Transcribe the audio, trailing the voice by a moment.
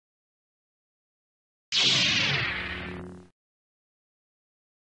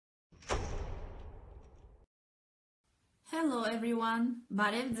Hello everyone,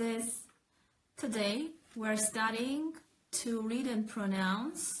 this. Today we're studying to read and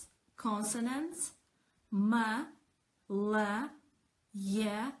pronounce consonants m, l,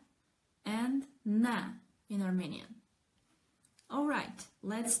 y, and n in Armenian. Alright,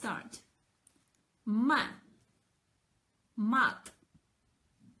 let's start. M, mat,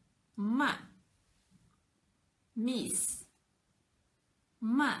 m, mis,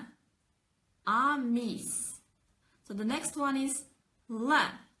 m, amis. So the next one is la,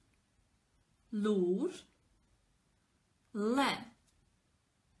 lur, le,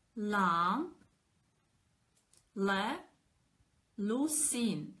 lamp, le,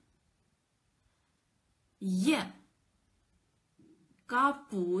 lusin, ye,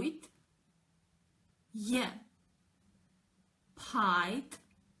 kapuyt, ye, payt,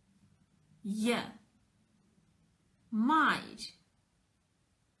 ye, mayr,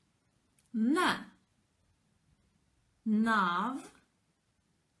 na, nav,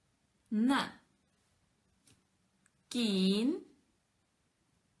 n, kin,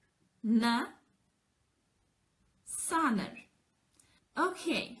 n, saner.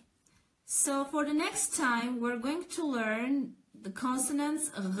 Okay, so for the next time we're going to learn the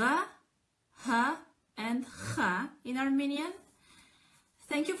consonants r, h, and ch in Armenian.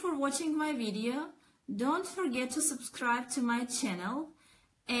 Thank you for watching my video. Don't forget to subscribe to my channel,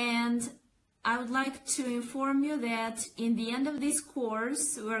 and I would like to inform you that in the end of this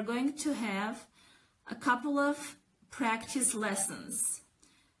course, we're going to have a couple of practice lessons.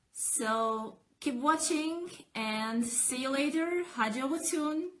 So keep watching and see you later.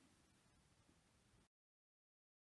 Hաջողություն!